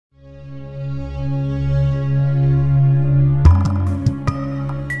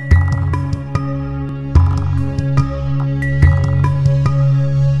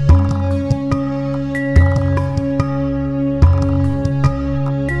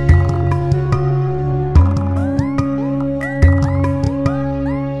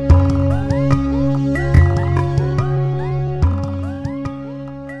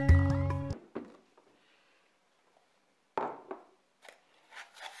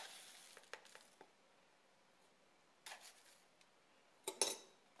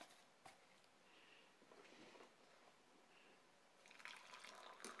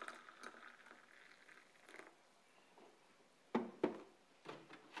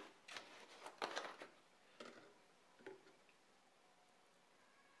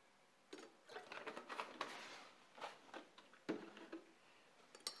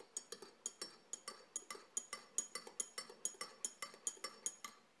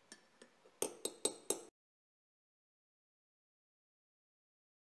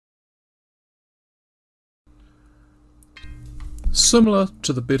Similar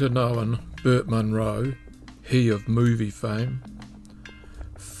to the better known Burt Munro, he of movie fame,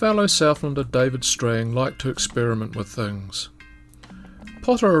 fellow Southlander David Strang liked to experiment with things.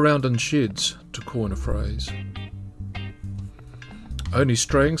 Potter around in sheds, to coin a phrase. Only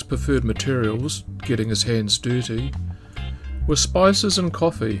Strang's preferred materials, getting his hands dirty, were spices and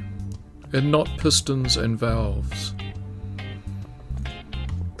coffee, and not pistons and valves.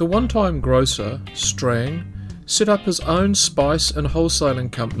 The one-time grocer, Strang, set up his own spice and wholesaling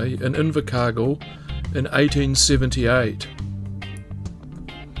company in Invercargill in 1878.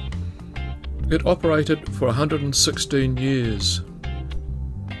 It operated for 116 years.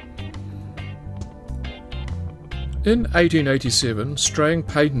 In 1887, Strang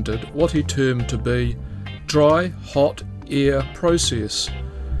patented what he termed to be dry hot air process,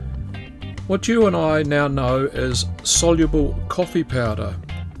 what you and I now know as soluble coffee powder,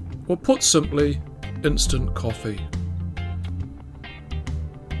 or put simply, instant coffee.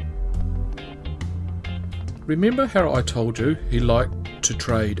 Remember how I told you he liked to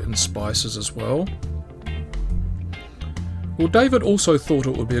trade in spices as well? Well, David also thought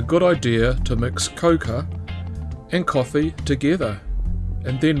it would be a good idea to mix coca and coffee together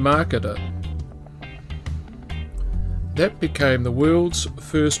and then market it. That became the world's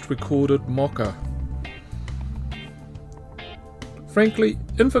first recorded Mocha. Frankly,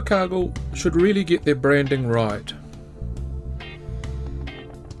 Invercargill should really get their branding right.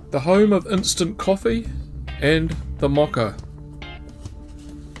 The home of instant coffee and the Mocha.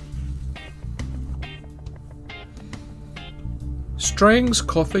 Strang's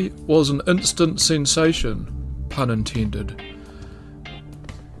coffee was an instant sensation, pun intended.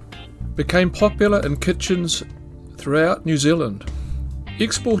 Became popular in kitchens throughout New Zealand.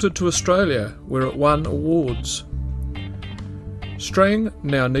 Exported to Australia, where it won awards. Strang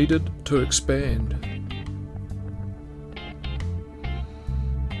now needed to expand.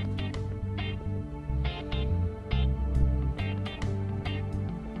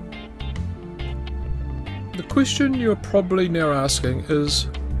 The question you're probably now asking is,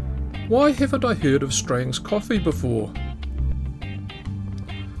 why haven't I heard of Strang's coffee before?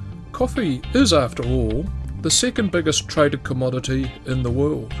 Coffee is, after all, the second biggest traded commodity in the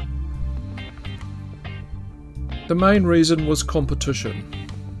world. The main reason was competition.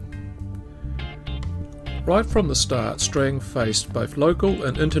 Right from the start, Strang faced both local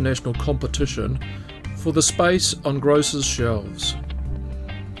and international competition for the space on grocers' shelves.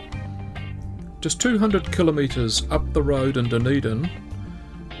 Just 200 kilometres up the road in Dunedin,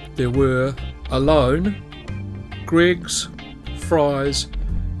 there were alone Greggs, Fry's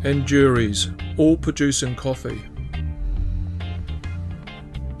and Jury's, all producing coffee.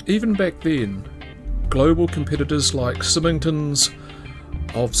 Even back then, global competitors like Symington's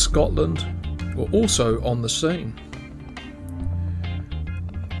of Scotland were also on the scene.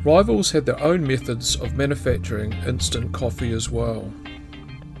 Rivals had their own methods of manufacturing instant coffee as well.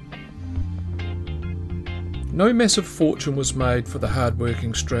 No massive fortune was made for the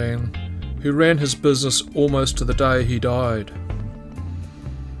hard-working Strang, who ran his business almost to the day he died.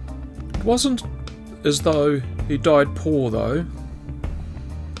 It wasn't as though he died poor though.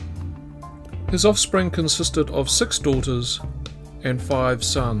 His offspring consisted of 6 daughters and 5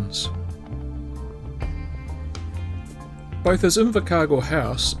 sons. Both his Invercargill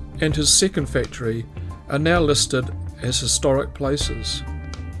house and his second factory are now listed as historic places.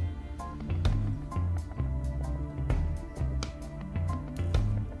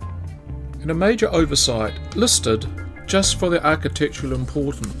 And a major oversight listed just for their architectural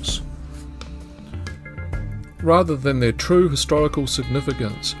importance, rather than their true historical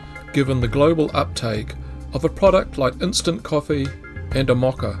significance given the global uptake of a product like instant coffee and a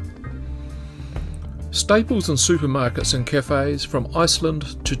Mocha. Staples in supermarkets and cafes from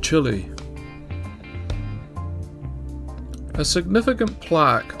Iceland to Chile. A significant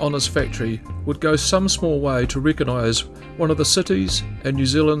plaque on his factory would go some small way to recognise one of the city's and New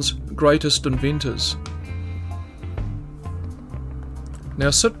Zealand's greatest inventors. Now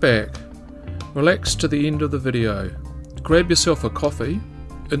sit back, relax to the end of the video, grab yourself a coffee,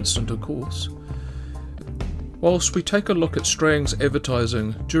 instant of course, whilst we take a look at Strang's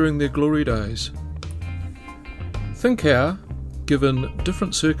advertising during their glory days. Think how, given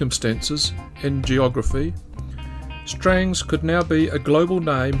different circumstances and geography, Strang's could now be a global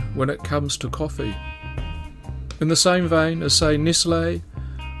name when it comes to coffee, in the same vein as say Nestle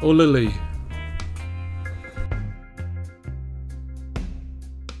or Lilly.